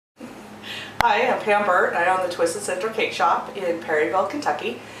Hi, I'm Pam Burt. I own the Twisted Central Cake Shop in Perryville,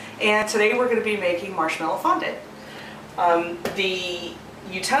 Kentucky, and today we're going to be making marshmallow fondant. The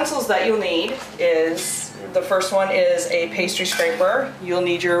utensils that you'll need is, the first one is a pastry scraper. You'll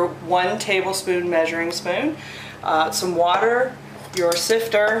need your 1 tablespoon measuring spoon, some water, your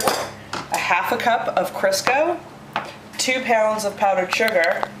sifter, a ½ cup of Crisco, 2 pounds of powdered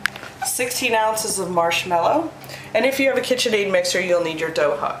sugar, 16 ounces of marshmallow, and if you have a KitchenAid mixer, you'll need your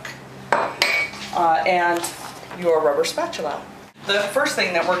dough hook. And your rubber spatula. The first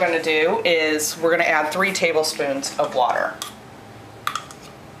thing that we're going to do is we're going to add 3 tablespoons of water.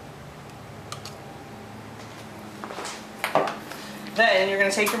 Then you're going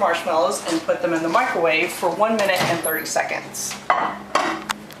to take your marshmallows and put them in the microwave for 1 minute and 30 seconds.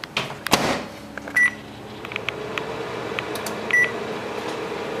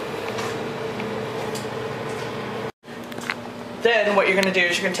 Then what you're going to do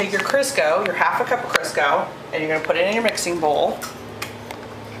is you're going to take your Crisco, your ½ cup of Crisco, and you're going to put it in your mixing bowl.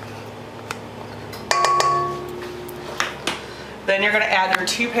 Then you're going to add your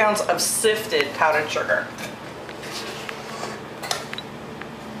 2 pounds of sifted powdered sugar.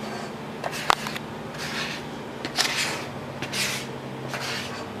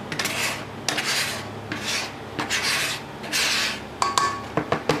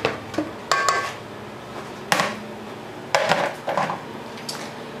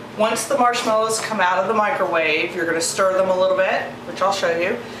 Once the marshmallows come out of the microwave, you're going to stir them a little bit, which I'll show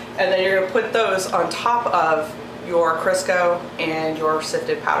you, and then you're going to put those on top of your Crisco and your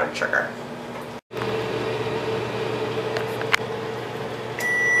sifted powdered sugar.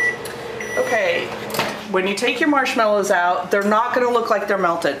 Okay, when you take your marshmallows out, they're not going to look like they're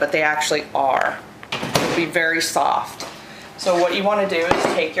melted, but they actually are. They'll be very soft. So what you want to do is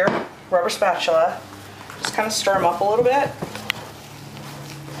take your rubber spatula, just kind of stir them up a little bit.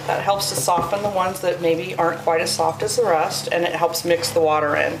 That helps to soften the ones that maybe aren't quite as soft as the rest, and it helps mix the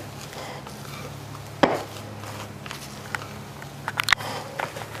water in.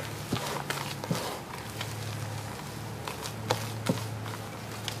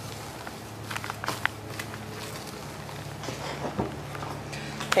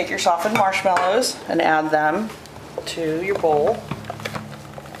 Take your softened marshmallows and add them to your bowl.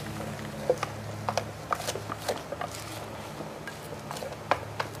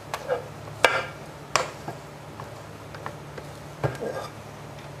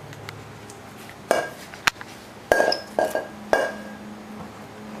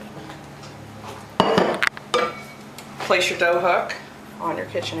 Place your dough hook on your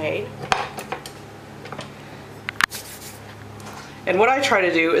KitchenAid. And what I try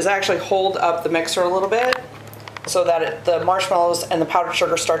to do is actually hold up the mixer a little bit so that the marshmallows and the powdered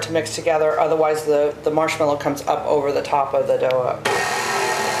sugar start to mix together, otherwise the marshmallow comes up over the top of the dough hook.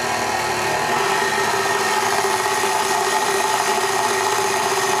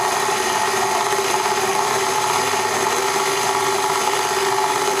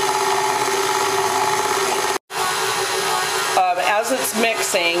 As it's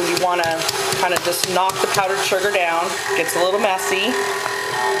mixing, you want to kind of just knock the powdered sugar down. It gets a little messy.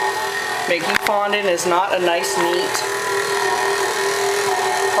 Making fondant is not a nice, neat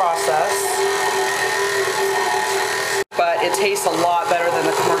process, but it tastes a lot better than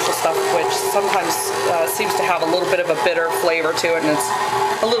the commercial stuff, which sometimes seems to have a little bit of a bitter flavor to it, and it's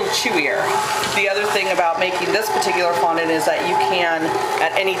a little chewier. The other thing about making this particular fondant is that you can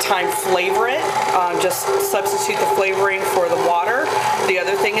at any time flavor it, just substitute the flavoring for the water. The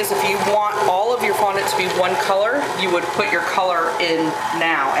other thing is if you want all of your fondant to be one color, you would put your color in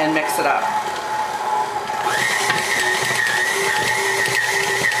now and mix it up.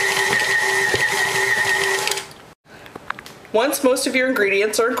 Once most of your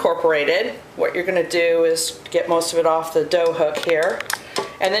ingredients are incorporated, what you're going to do is get most of it off the dough hook here,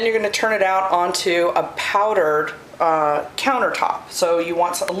 and then you're going to turn it out onto a powdered countertop. So you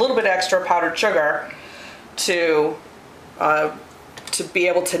want a little bit extra powdered sugar to be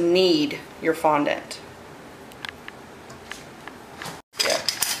able to knead your fondant. Yeah.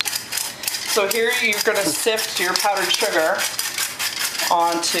 So here you're going to sift your powdered sugar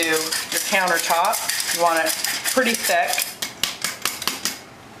onto your countertop. You want it pretty thick.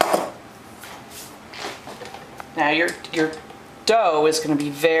 Now your dough is going to be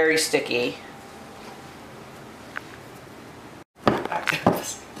very sticky.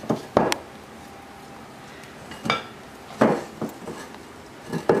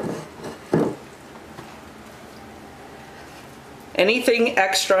 Anything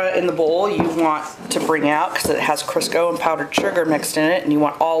extra in the bowl you want to bring out because it has Crisco and powdered sugar mixed in it, and you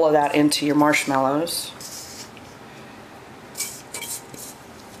want all of that into your marshmallows.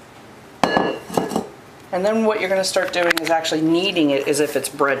 And then what you're going to start doing is actually kneading it as if it's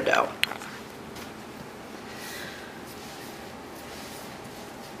bread dough.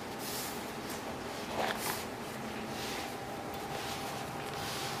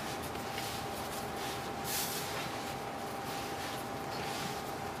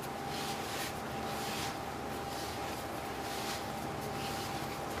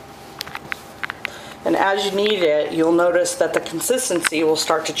 And as you knead it, you'll notice that the consistency will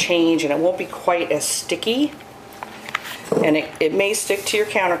start to change and it won't be quite as sticky. And it may stick to your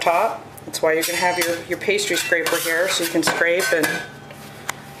countertop. That's why you're going to have your pastry scraper here, so you can scrape and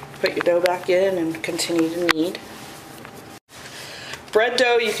put your dough back in and continue to knead. Bread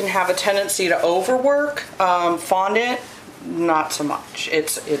dough, you can have a tendency to overwork. Fondant, not so much.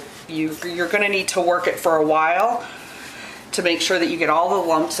 You're going to need to work it for a while to make sure that you get all the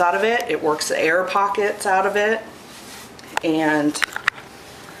lumps out of it. It works the air pockets out of it, and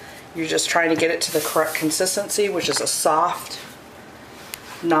you're just trying to get it to the correct consistency, which is a soft,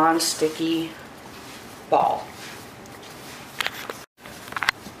 non-sticky ball.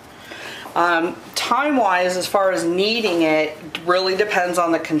 Time-wise, as far as kneading it, really depends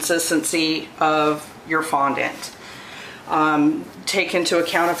on the consistency of your fondant. Take into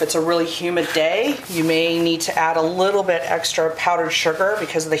account if it's a really humid day, you may need to add a little bit extra powdered sugar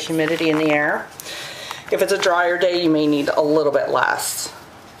because of the humidity in the air. If it's a drier day, you may need a little bit less.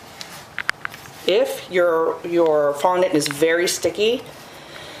 If your fondant is very sticky,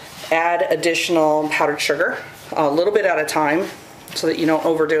 add additional powdered sugar, a little bit at a time, so that you don't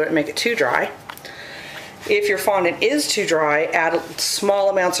overdo it and make it too dry. If your fondant is too dry, add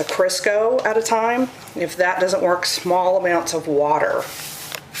small amounts of Crisco at a time. If that doesn't work, small amounts of water.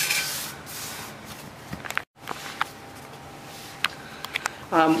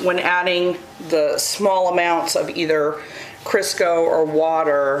 When adding the small amounts of either Crisco or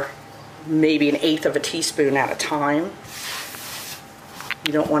water, maybe 1/8 of a teaspoon at a time.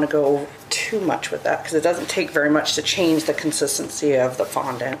 You don't want to go too much with that because it doesn't take very much to change the consistency of the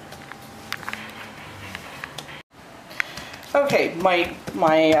fondant. Okay, my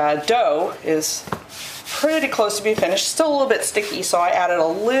dough is pretty close to being finished. Still a little bit sticky, so I added a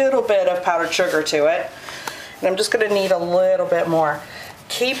little bit of powdered sugar to it. And I'm just going to knead a little bit more.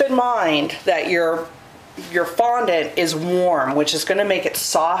 Keep in mind that your fondant is warm, which is going to make it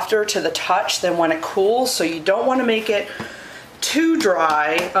softer to the touch than when it cools, so you don't want to make it too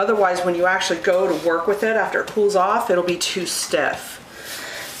dry. Otherwise, when you actually go to work with it after it cools off, it'll be too stiff.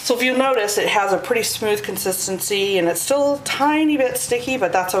 So if you'll notice, it has a pretty smooth consistency and it's still a tiny bit sticky,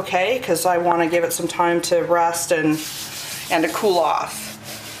 but that's okay because I want to give it some time to rest and to cool off.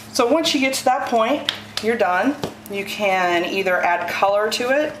 So once you get to that point, you're done. You can either add color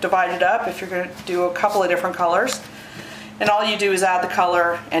to it, divide it up if you're going to do a couple of different colors, and all you do is add the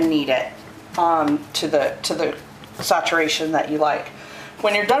color and knead it to the saturation that you like.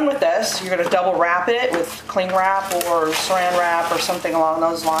 When you're done with this, you're going to double wrap it with cling wrap or saran wrap or something along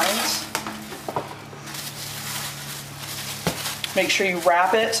those lines. Make sure you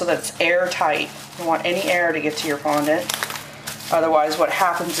wrap it so that it's airtight. You don't want any air to get to your fondant. Otherwise, what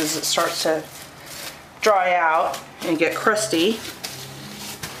happens is it starts to dry out and get crusty.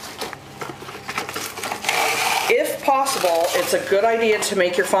 If possible, it's a good idea to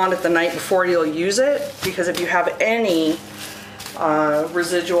make your fondant the night before you'll use it, because if you have any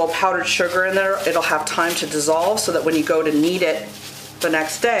residual powdered sugar in there, it'll have time to dissolve so that when you go to knead it the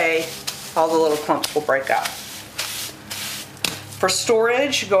next day, all the little clumps will break up. For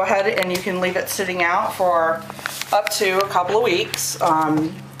storage, go ahead and you can leave it sitting out for up to a couple of weeks,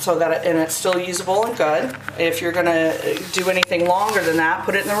 so that it's still usable and good. If you're gonna do anything longer than that,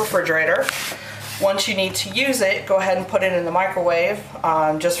 put it in the refrigerator. Once you need to use it, go ahead and put it in the microwave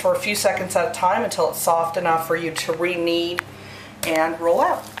just for a few seconds at a time until it's soft enough for you to re-knead and roll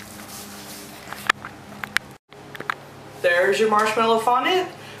out. There's your marshmallow fondant.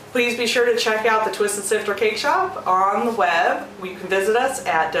 Please be sure to check out the Twisted Sifter Cake Shop on the web. You can visit us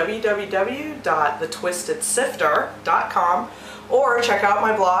at www.thetwistedsifter.com or check out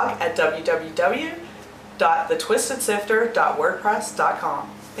my blog at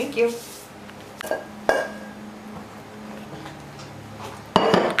www.thetwistedsifter.wordpress.com. Thank you.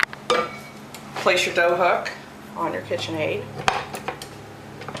 Place your dough hook on your KitchenAid.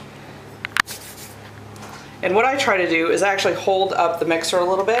 And what I try to do is actually hold up the mixer a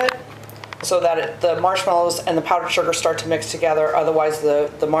little bit so that the marshmallows and the powdered sugar start to mix together. Otherwise,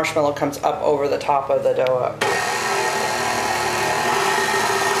 the marshmallow comes up over the top of the dough hook.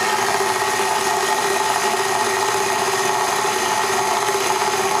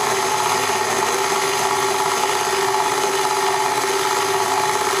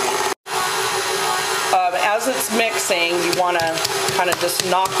 it's mixing, you want to kind of just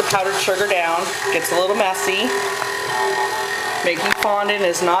knock the powdered sugar down. It gets a little messy. Making fondant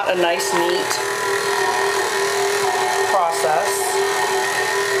is not a nice, neat process,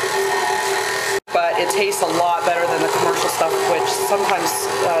 but it tastes a lot better than the commercial stuff, which sometimes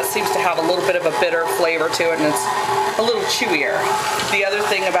seems to have a little bit of a bitter flavor to it, and it's a little chewier. The other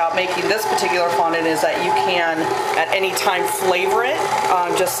thing about making this particular fondant is that you can at any time flavor it,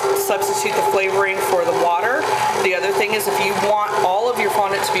 just substitute the flavoring for the water. The other thing is if you want all of your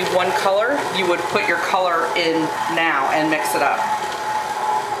fondant to be one color, you would put your color in now and mix it up.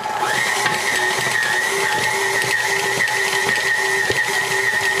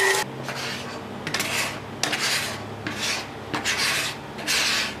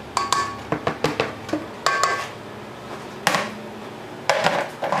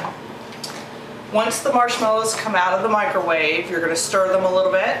 Once the marshmallows come out of the microwave, you're going to stir them a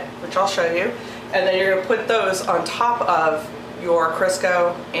little bit, which I'll show you, and then you're going to put those on top of your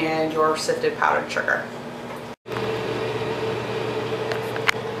Crisco and your sifted powdered sugar.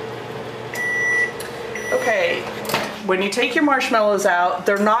 Okay, when you take your marshmallows out,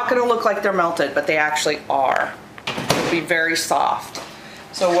 they're not going to look like they're melted, but they actually are. They'll be very soft.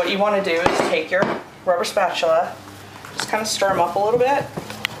 So what you want to do is take your rubber spatula, just kind of stir them up a little bit.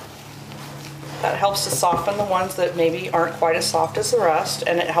 That helps to soften the ones that maybe aren't quite as soft as the rest,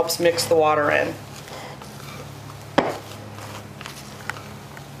 and it helps mix the water in.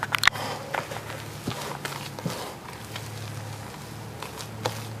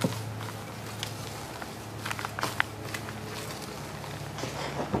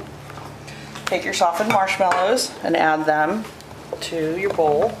 Take your softened marshmallows and add them to your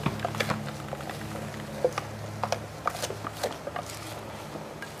bowl.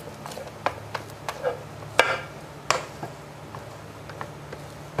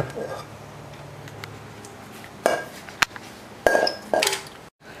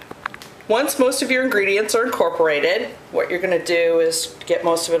 Once most of your ingredients are incorporated, what you're going to do is get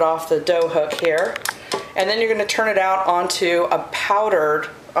most of it off the dough hook here, and then you're going to turn it out onto a powdered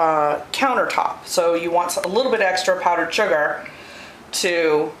countertop. So you want a little bit extra powdered sugar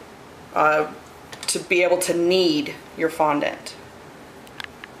to be able to knead your fondant.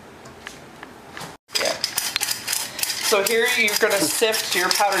 Yeah. So here you're going to sift your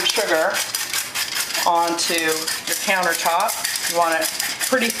powdered sugar onto your countertop. You want it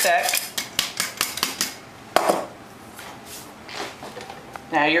pretty thick.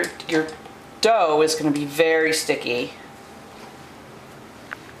 Now your dough is going to be very sticky.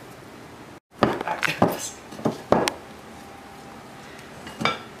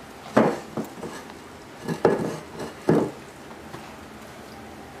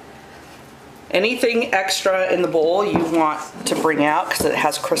 Anything extra in the bowl you want to bring out because it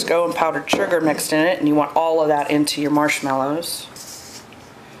has Crisco and powdered sugar mixed in it, and you want all of that into your marshmallows.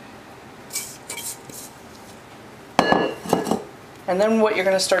 And then what you're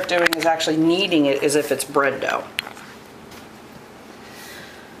going to start doing is actually kneading it as if it's bread dough.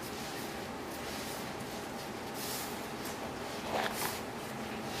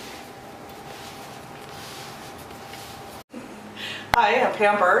 Hi, I'm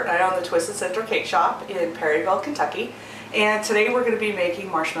Pam Burt. I own the Twisted Center Cake Shop in Perryville, Kentucky, and today we're going to be making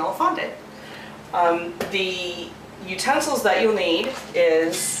marshmallow fondant. The utensils that you'll need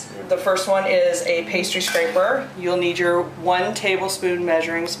is, the first one is a pastry scraper. You'll need your 1 tablespoon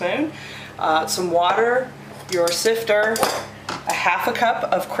measuring spoon, some water, your sifter, a ½ cup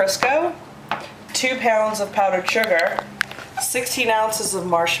of Crisco, 2 pounds of powdered sugar, 16 ounces of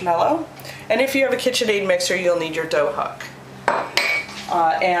marshmallow, and if you have a KitchenAid mixer, you'll need your dough hook,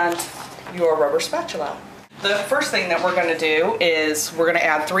 and your rubber spatula. The first thing that we're going to do is we're going to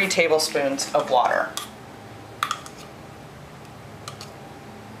add 3 tablespoons of water.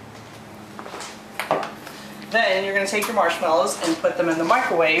 Then you're going to take your marshmallows and put them in the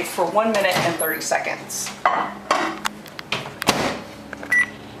microwave for 1 minute and 30 seconds.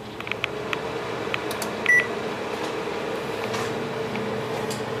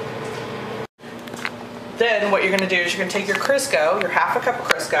 Then what you're going to do is you're going to take your Crisco, your ½ cup of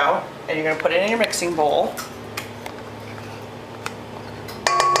Crisco, and you're going to put it in your mixing bowl.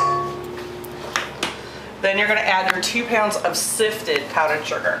 Then you're going to add your 2 pounds of sifted powdered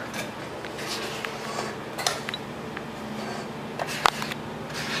sugar.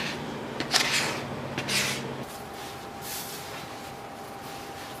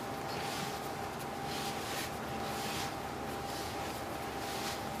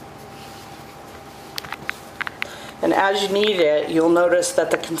 And as you knead it, you'll notice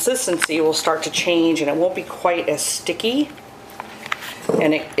that the consistency will start to change and it won't be quite as sticky.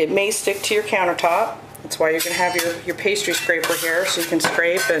 And it may stick to your countertop. That's why you're going to have your pastry scraper here, so you can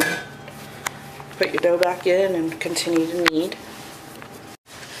scrape and put your dough back in and continue to knead.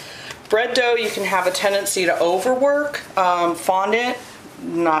 Bread dough, you can have a tendency to overwork. Fondant,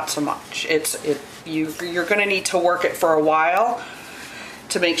 not so much. You're going to need to work it for a while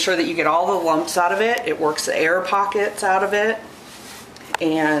to make sure that you get all the lumps out of it. It works the air pockets out of it,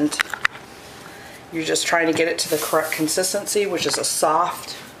 and you're just trying to get it to the correct consistency, which is a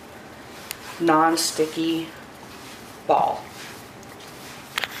soft, non-sticky ball.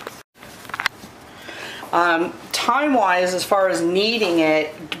 Time-wise, as far as kneading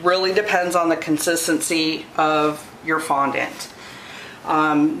it, really depends on the consistency of your fondant.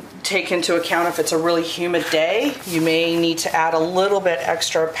 Take into account if it's a really humid day, you may need to add a little bit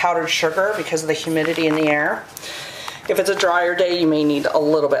extra powdered sugar because of the humidity in the air. If it's a drier day, you may need a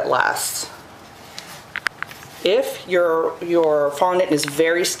little bit less. If your fondant is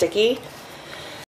very sticky,